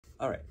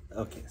All right,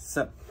 okay,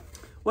 so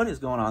what is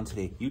going on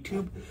today,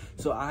 YouTube?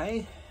 So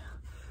I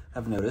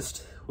have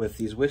noticed with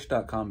these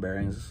Wish.com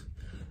bearings,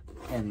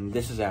 and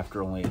this is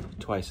after only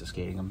twice of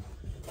skating them,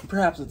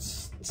 perhaps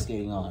it's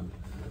skating on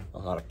a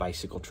lot of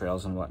bicycle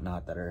trails and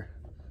whatnot that are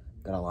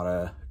got a lot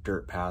of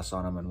dirt paths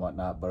on them and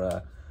whatnot,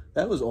 but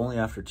that was only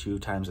after 2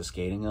 times of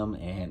skating them,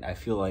 and I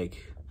feel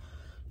like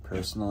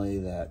personally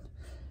that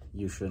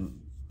you shouldn't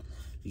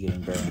be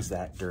getting bearings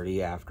that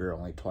dirty after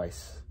only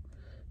twice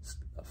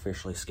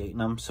officially skating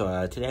them.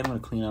 So today I'm going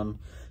to clean them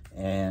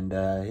and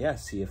yeah,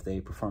 see if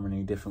they perform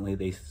any differently.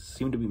 They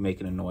seem to be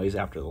making a noise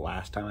after the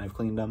last time I've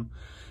cleaned them,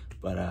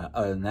 but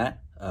other than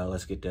that,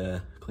 let's get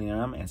to cleaning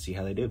them and see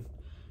how they do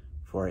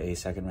for a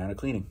second round of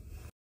cleaning.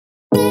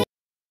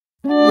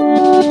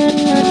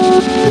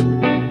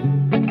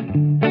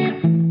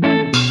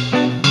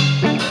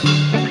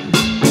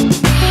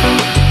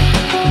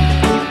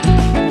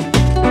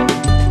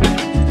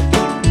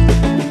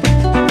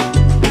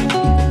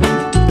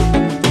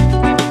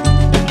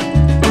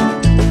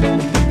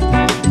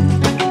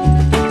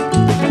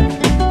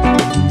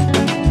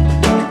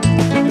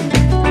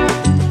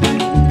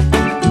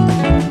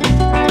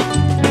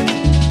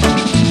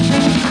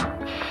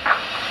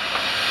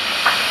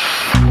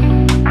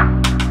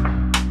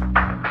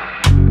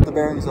 The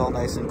bearings all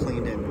nice and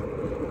cleaned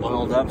and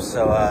oiled up,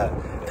 so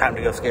time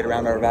to go skate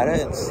around Arvada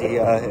and see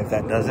if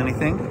that does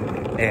anything.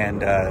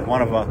 And a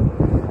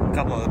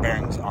couple of the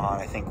bearings on,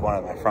 I think one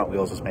of my front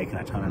wheels was making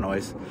a ton of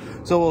noise,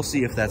 so we'll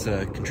see if that's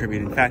a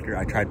contributing factor.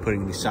 I tried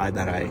putting the side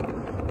that I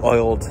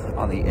oiled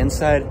on the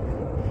inside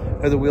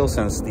of the wheel,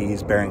 since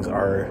these bearings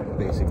are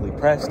basically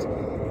pressed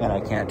and I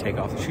can't take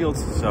off the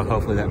shields, so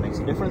hopefully that makes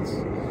a difference.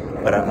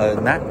 But other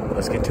than that,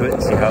 let's get to it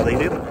and see how they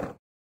do.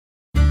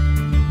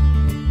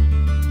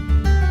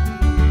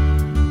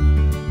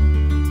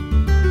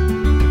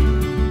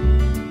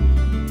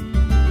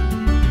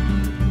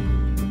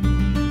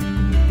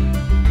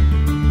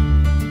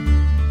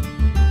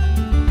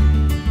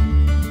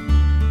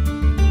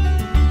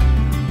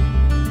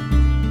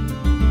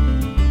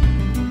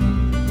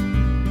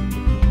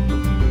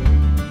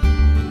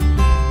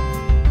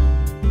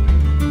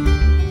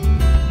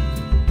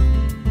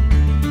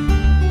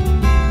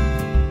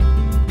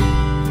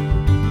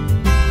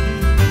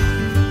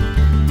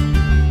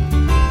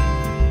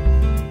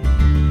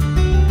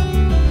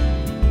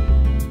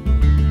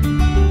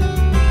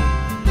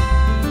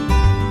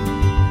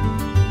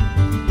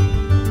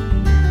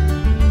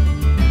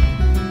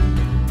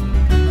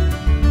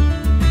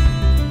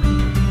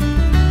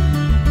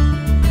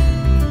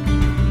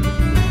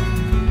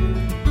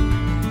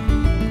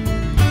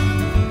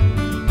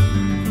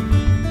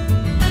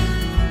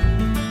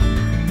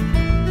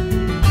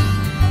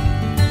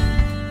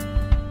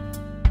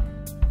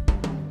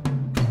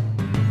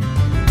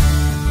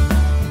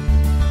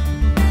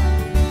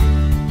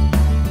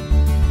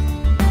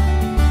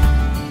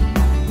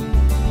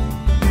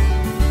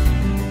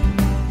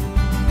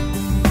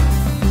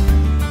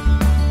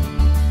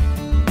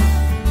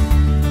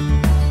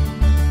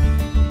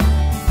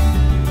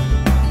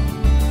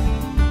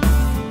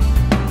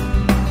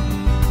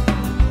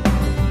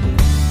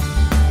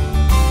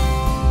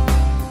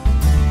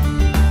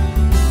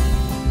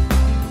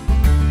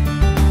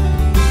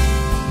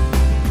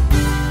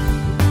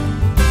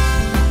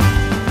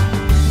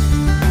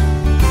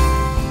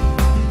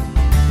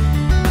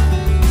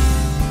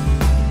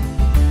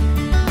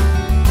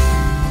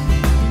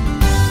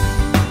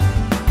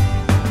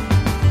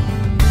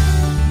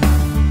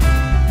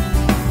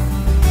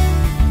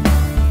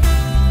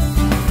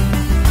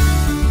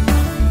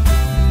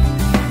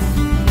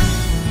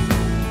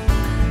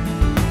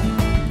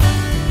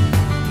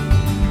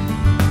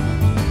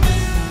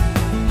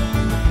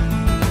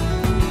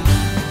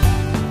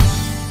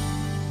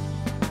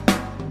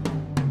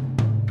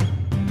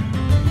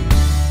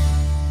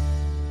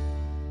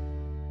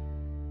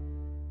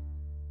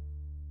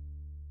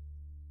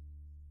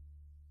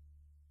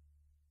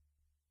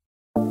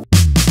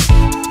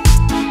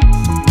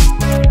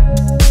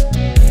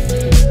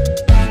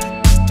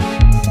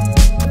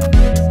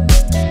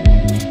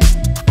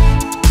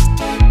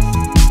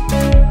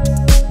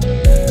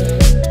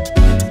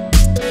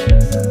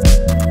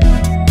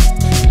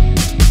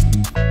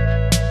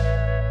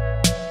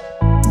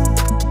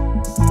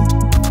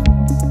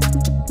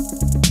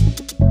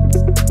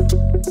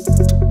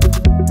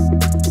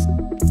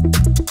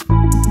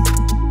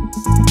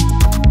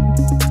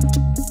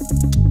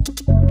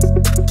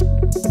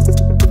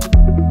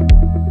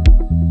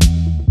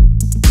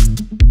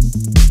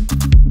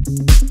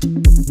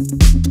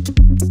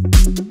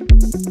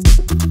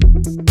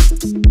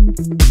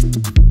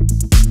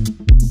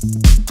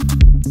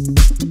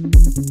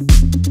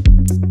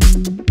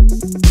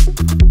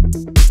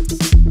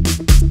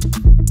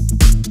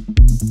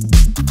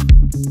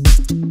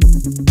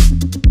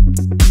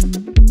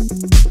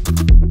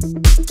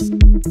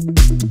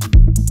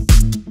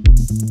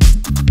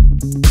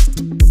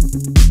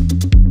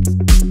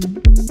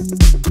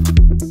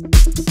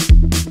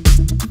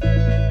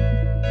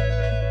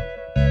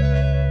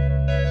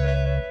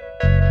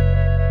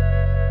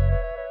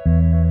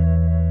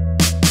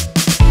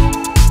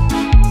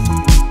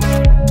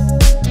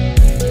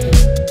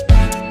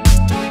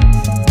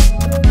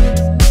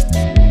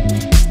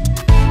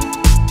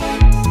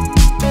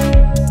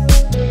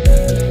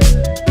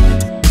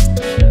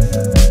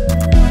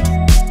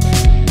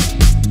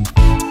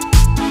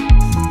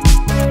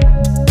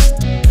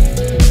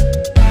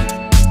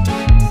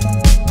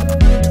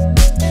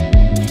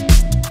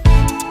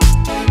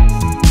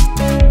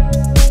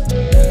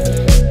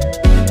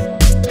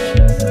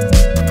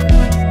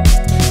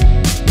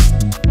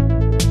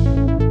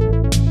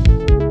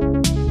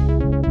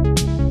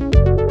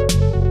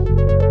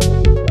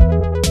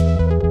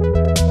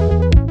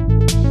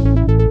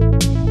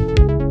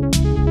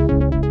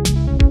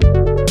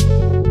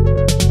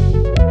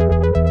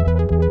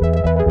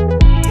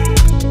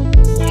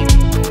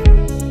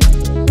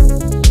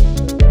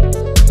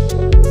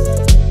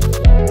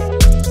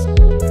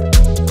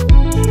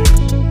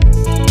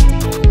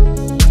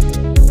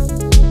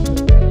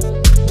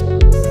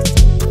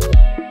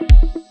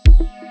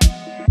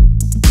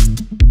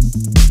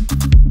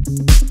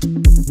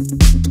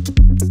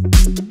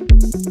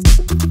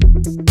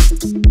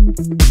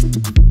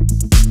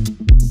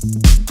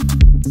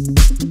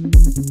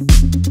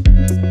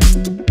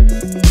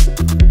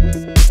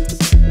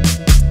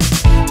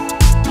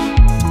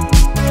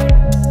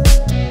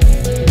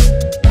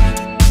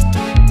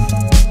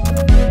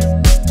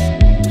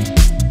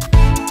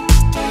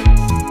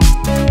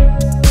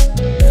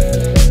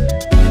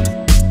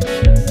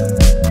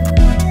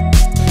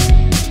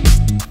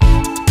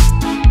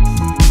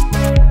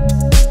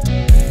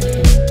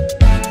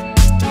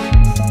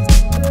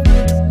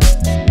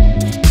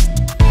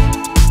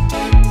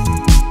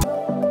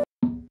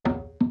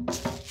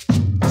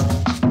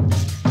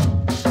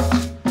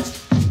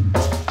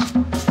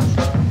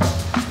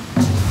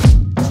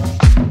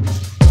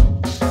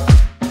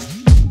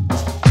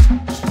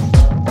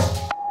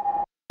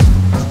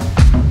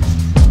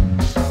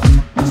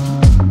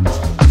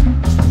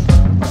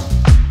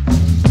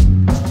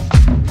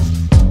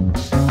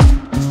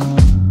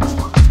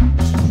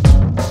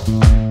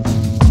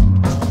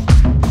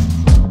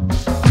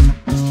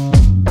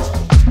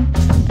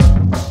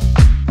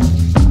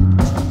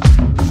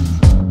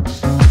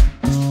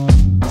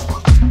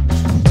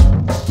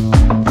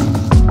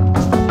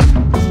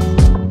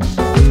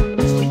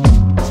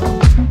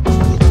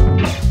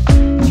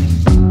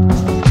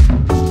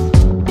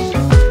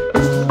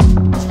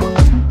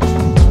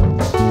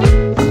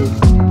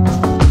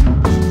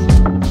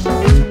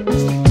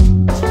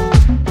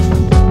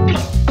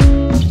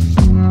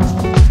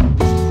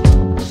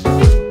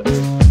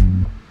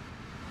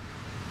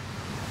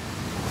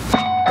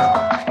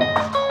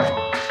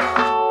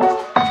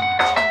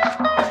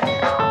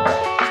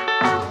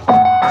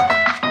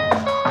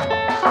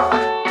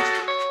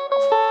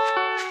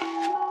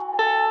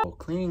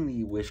 cleaning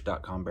the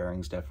Wish.com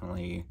bearings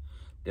definitely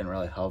didn't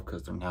really help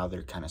because now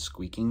they're kind of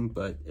squeaking,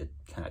 but it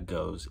kind of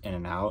goes in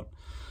and out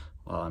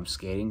while I'm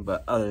skating.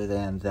 But other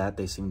than that,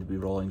 they seem to be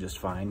rolling just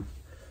fine.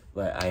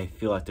 But I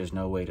feel like there's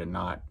no way to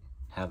not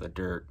have the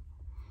dirt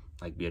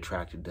like be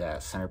attracted to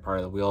that center part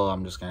of the wheel.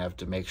 I'm just gonna have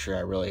to make sure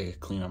I really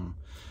clean them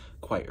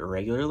quite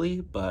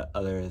regularly. But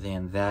other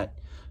than that,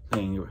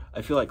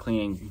 I feel like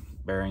cleaning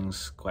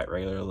bearings quite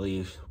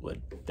regularly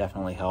would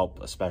definitely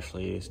help,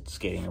 especially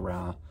skating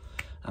around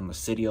the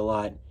city a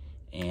lot,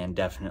 and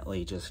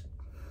definitely just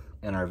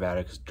in Arvada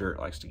because dirt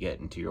likes to get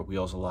into your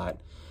wheels a lot.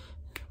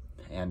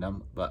 And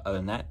but other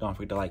than that, don't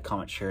forget to like,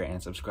 comment, share,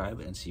 and subscribe,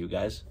 and see you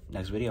guys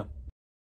next video.